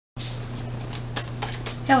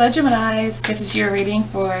Hello Geminis, this is your reading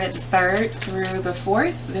for the 3rd through the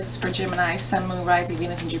 4th. This is for Gemini, Sun, Moon, Rising,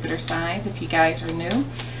 Venus, and Jupiter signs. If you guys are new,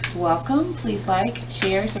 welcome. Please like,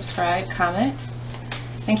 share, subscribe, comment.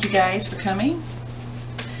 Thank you guys for coming.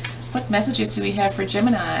 What messages do we have for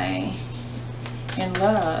Gemini in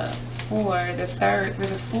love for the 3rd through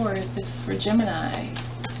the 4th? This is for Gemini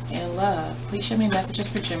in love. Please show me messages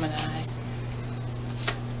for Gemini.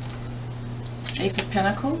 Ace of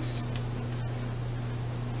Pentacles.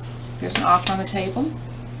 There's an offer on the table.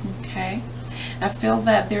 Okay. I feel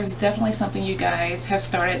that there's definitely something you guys have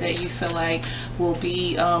started that you feel like will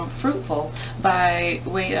be fruitful by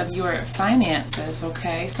way of your finances.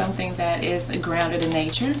 Okay. Something that is grounded in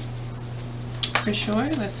nature. For sure.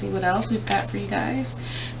 Let's see what else we've got for you guys.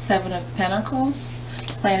 7 of Pentacles.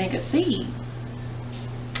 Planting a seed.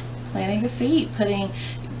 Planting a seed.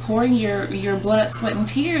 Pouring your blood, sweat, and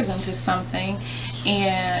tears into something.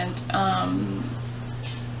 And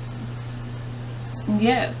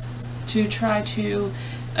yes, to try to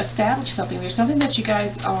establish something. There's something that you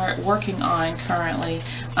guys are working on currently.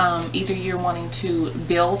 Either you're wanting to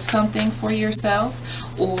build something for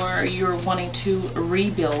yourself, or you're wanting to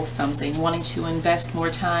rebuild something, wanting to invest more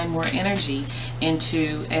time, more energy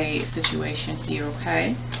into a situation here,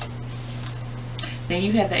 okay? Then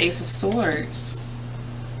you have the Ace of Swords.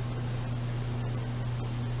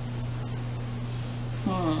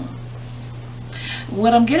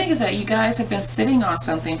 What I'm getting is that you guys have been sitting on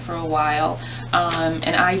something for a while,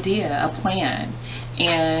 an idea, a plan,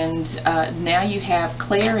 and now you have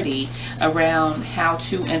clarity around how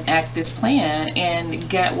to enact this plan and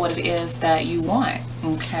get what it is that you want,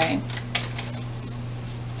 okay?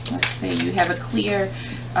 Let's see, you have a clear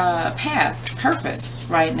path, purpose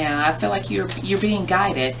right now. I feel like you're being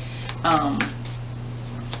guided.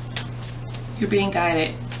 You're being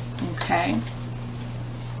guided, okay?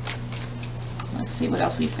 Let's see what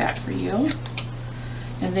else we've got for you.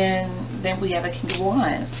 And then we have a King of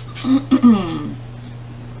Wands.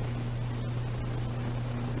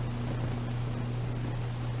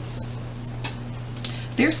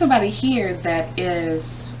 There's somebody here that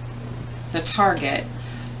is the target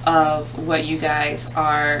of what you guys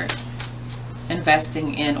are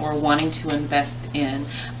investing in or wanting to invest in.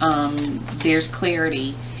 There's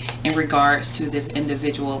clarity in regards to this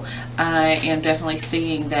individual. I am definitely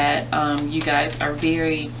seeing that you guys are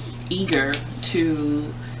very eager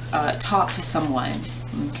to talk to someone,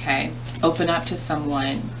 okay? Open up to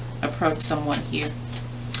someone, approach someone here.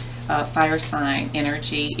 Fire sign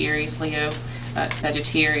energy, Aries, Leo,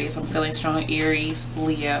 Sagittarius. I'm feeling strong Aries,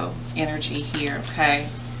 Leo energy here, okay?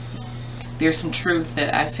 There's some truth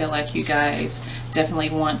that I feel like you guys definitely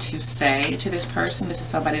want to say to this person. This is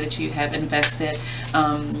somebody that you have invested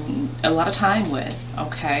a lot of time with,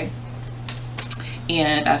 okay?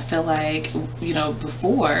 And I feel like, you know,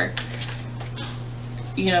 before,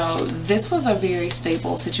 you know, this was a very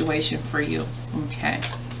stable situation for you, okay?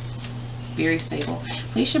 Very stable.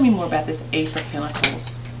 Please show me more about this Ace of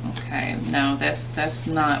Pentacles. Okay, no, that's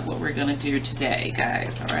not what we're going to do today,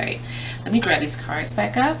 guys, all right? Let me grab these cards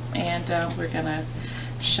back up, and we're going to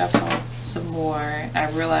shuffle some more. I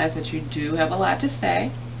realize that you do have a lot to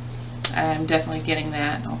say. I'm definitely getting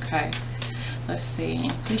that, okay? Let's see.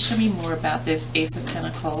 Please show me more about this Ace of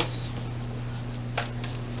Pentacles.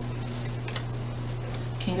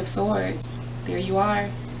 King of Swords. There you are.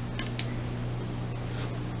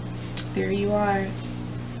 There you are.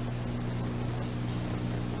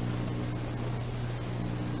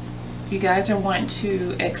 You guys are wanting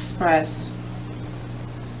to express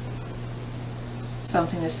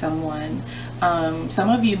something to someone. Some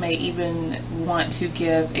of you may even want to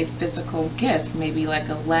give a physical gift, maybe like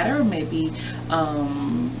a letter, maybe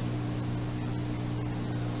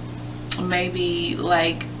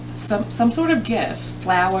like some sort of gift,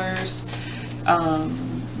 flowers,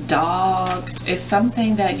 dog. It's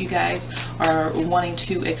something that you guys are wanting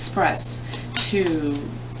to express to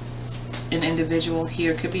an individual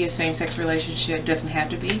here. Could be a same-sex relationship, doesn't have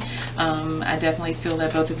to be. I definitely feel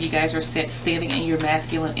that both of you guys are standing in your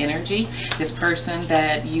masculine energy. This person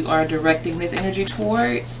that you are directing this energy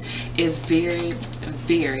towards is very,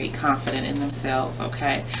 very confident in themselves,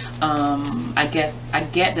 okay? I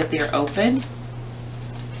get that they're open,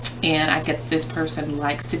 and I get this person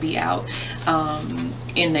likes to be out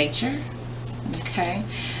in nature, okay?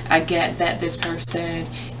 I get that this person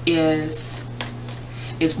is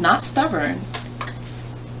not stubborn,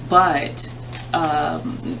 but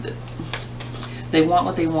they want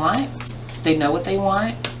what they want, they know what they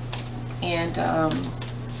want, and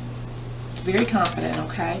very confident,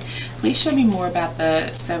 okay? Please show me more about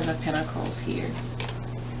the 7 of Pentacles here.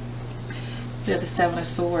 We have the 7 of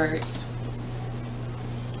Swords.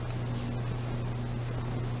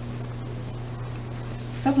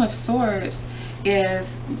 Seven of Swords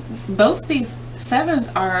is, both these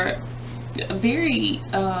sevens are a very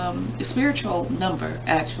spiritual number,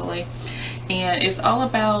 actually. And it's all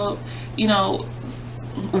about, you know,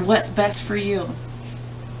 what's best for you.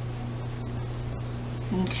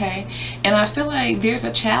 Okay, and I feel like there's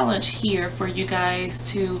a challenge here for you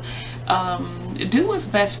guys to do what's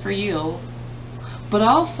best for you, but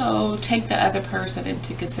also take the other person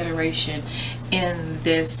into consideration in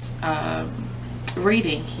this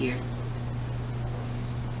reading here.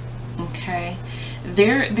 Okay,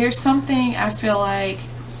 there's something I feel like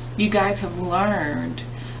you guys have learned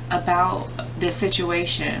about this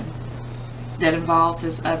situation that involves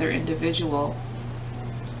this other individual,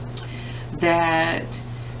 that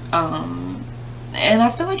and I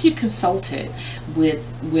feel like you've consulted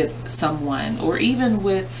with someone, or even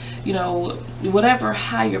with, you know, whatever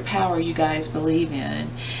higher power you guys believe in,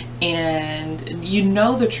 and you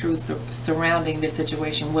know the truth surrounding this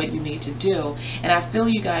situation, what you need to do. And I feel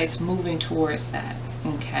you guys moving towards that.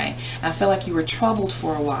 Okay, I feel like you were troubled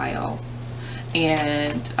for a while,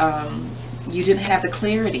 and you didn't have the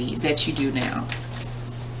clarity that you do now.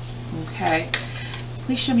 Okay,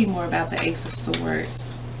 please show me more about the Ace of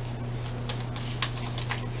Swords.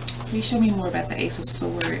 Please show me more about the Ace of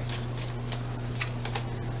Swords.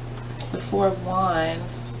 The Four of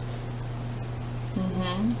Wands.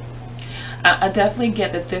 I definitely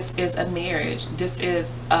get that this is a marriage. This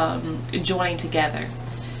is joining together.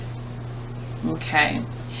 Okay.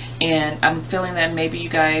 And I'm feeling that maybe you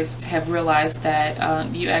guys have realized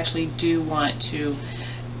that you actually do want to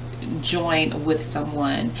join with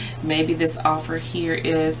someone. Maybe this offer here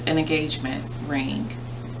is an engagement ring,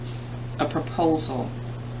 a proposal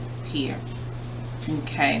here.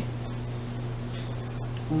 Okay,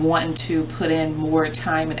 wanting to put in more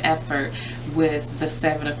time and effort with the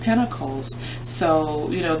Seven of Pentacles, so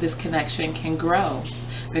you know this connection can grow,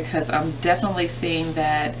 because I'm definitely seeing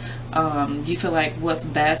that you feel like what's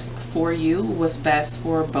best for you, what's best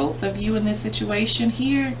for both of you in this situation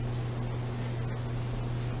here,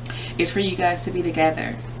 is for you guys to be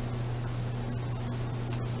together,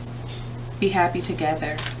 be happy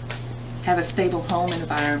together, have a stable home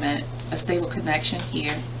environment, a stable connection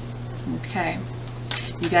here. Okay,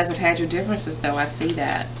 you guys have had your differences though, I see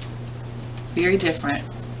that. Very different.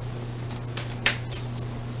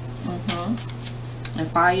 And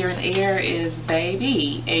fire and air is,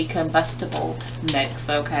 baby, a combustible mix.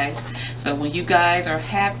 Okay, so when you guys are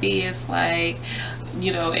happy, it's like,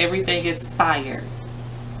 you know, everything is fire,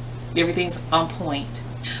 everything's on point.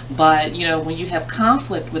 But you know, when you have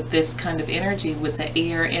conflict with this kind of energy, with the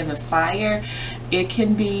air and the fire, it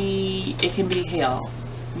can be hell,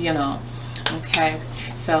 you know. Okay,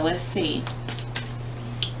 so let's see.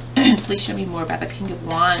 Please show me more about the King of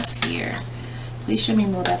Wands here. Please show me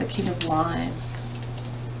more about the King of Wands.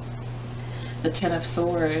 The Ten of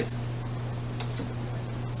Swords.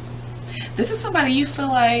 This is somebody you feel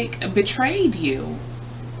like betrayed you.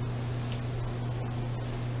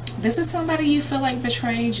 This is somebody you feel like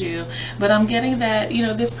betrayed you. But I'm getting that, you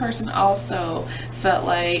know, this person also felt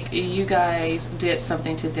like you guys did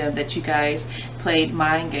something to them, that you guys played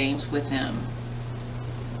mind games with them.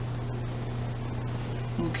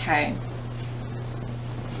 Okay.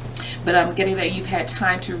 But I'm getting that you've had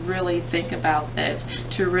time to really think about this,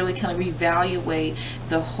 to really kind of evaluate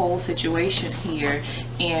the whole situation here.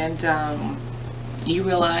 And you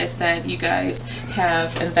realize that you guys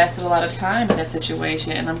have invested a lot of time in this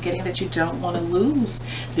situation. And I'm getting that you don't want to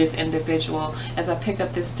lose this individual. As I pick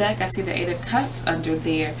up this deck, I see the Eight of Cups under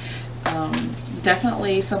there.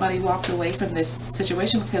 Definitely somebody walked away from this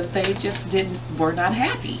situation because they just were not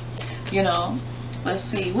happy, you know. Let's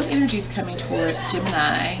see, what energy is coming towards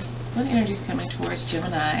Gemini? What energy is coming towards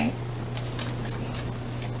Gemini?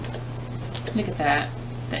 Look at that.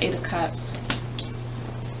 The Eight of Cups.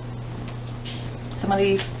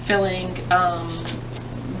 Somebody's feeling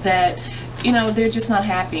that, you know, they're just not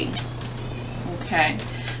happy. Okay.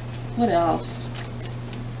 What else?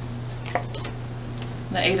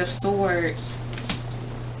 The Eight of Swords.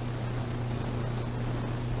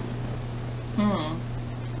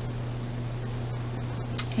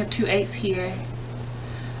 You have two eights here.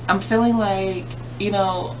 I'm feeling like, you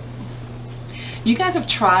know, you guys have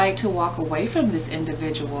tried to walk away from this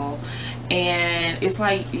individual, and it's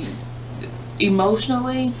like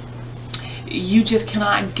emotionally you just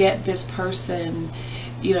cannot get this person,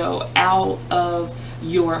 you know, out of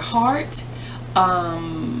your heart.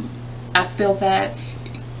 I feel that,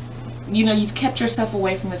 you know, you've kept yourself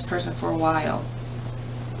away from this person for a while.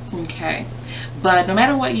 Okay, but no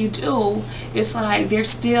matter what you do, it's like they're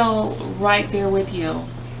still right there with you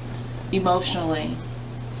emotionally.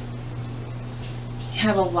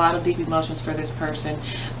 have a lot of deep emotions for this person.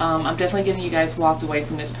 I'm definitely getting you guys walked away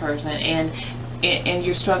from this person, and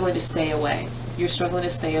you're struggling to stay away. You're struggling to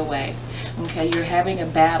stay away. Okay, you're having a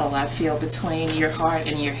battle, I feel, between your heart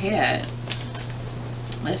and your head.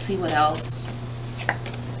 Let's see what else.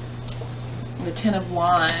 The Ten of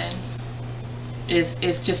Wands is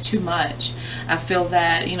just too much. I feel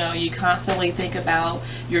that, you know, you constantly think about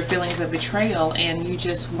your feelings of betrayal and you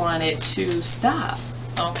just want it to stop.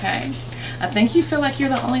 Okay, I think you feel like you're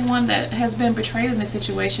the only one that has been betrayed in this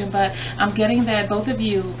situation, but I'm getting that both of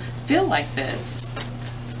you feel like this.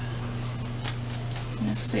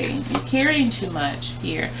 Let's see, you're carrying too much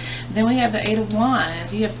here. Then we have the Eight of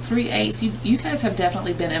Wands. You have 3 eights. You guys have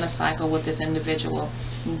definitely been in a cycle with this individual.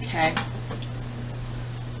 Okay,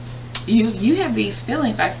 you have these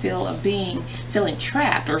feelings, I feel, of feeling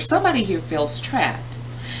trapped, or somebody here feels trapped.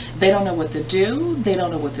 They don't know what to do. They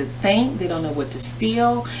don't know what to think. They don't know what to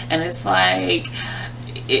feel. And it's like,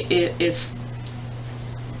 it's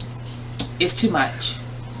too much.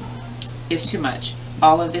 It's too much.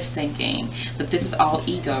 All of this thinking. But this is all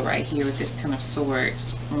ego right here with this Ten of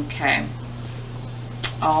Swords. Okay.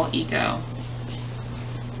 All ego.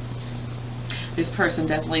 This person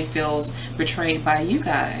definitely feels betrayed by you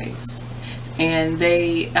guys. And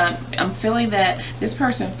they, I'm feeling that this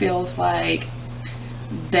person feels like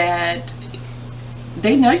that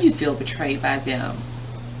they know you feel betrayed by them,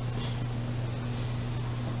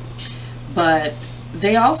 but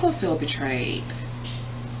they also feel betrayed.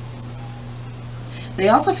 They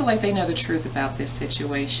also feel like they know the truth about this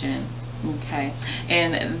situation. Okay,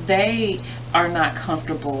 and they are not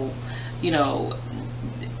comfortable, you know,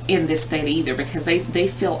 in this state either, because they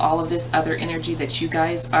feel all of this other energy that you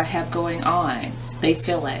guys have going on. They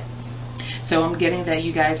feel it. So I'm getting that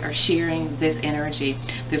you guys are sharing this energy.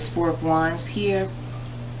 This Four of Wands here,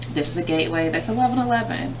 this is a gateway. That's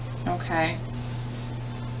 1111. Okay.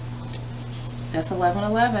 That's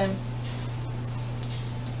 1111.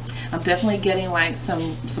 I'm definitely getting like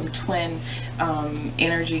some twin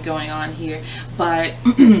energy going on here. But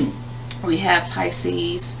we have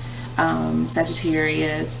Pisces,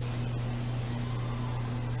 Sagittarius.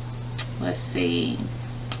 Let's see.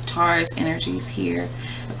 Taurus energies here.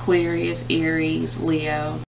 Aquarius, Aries, Leo.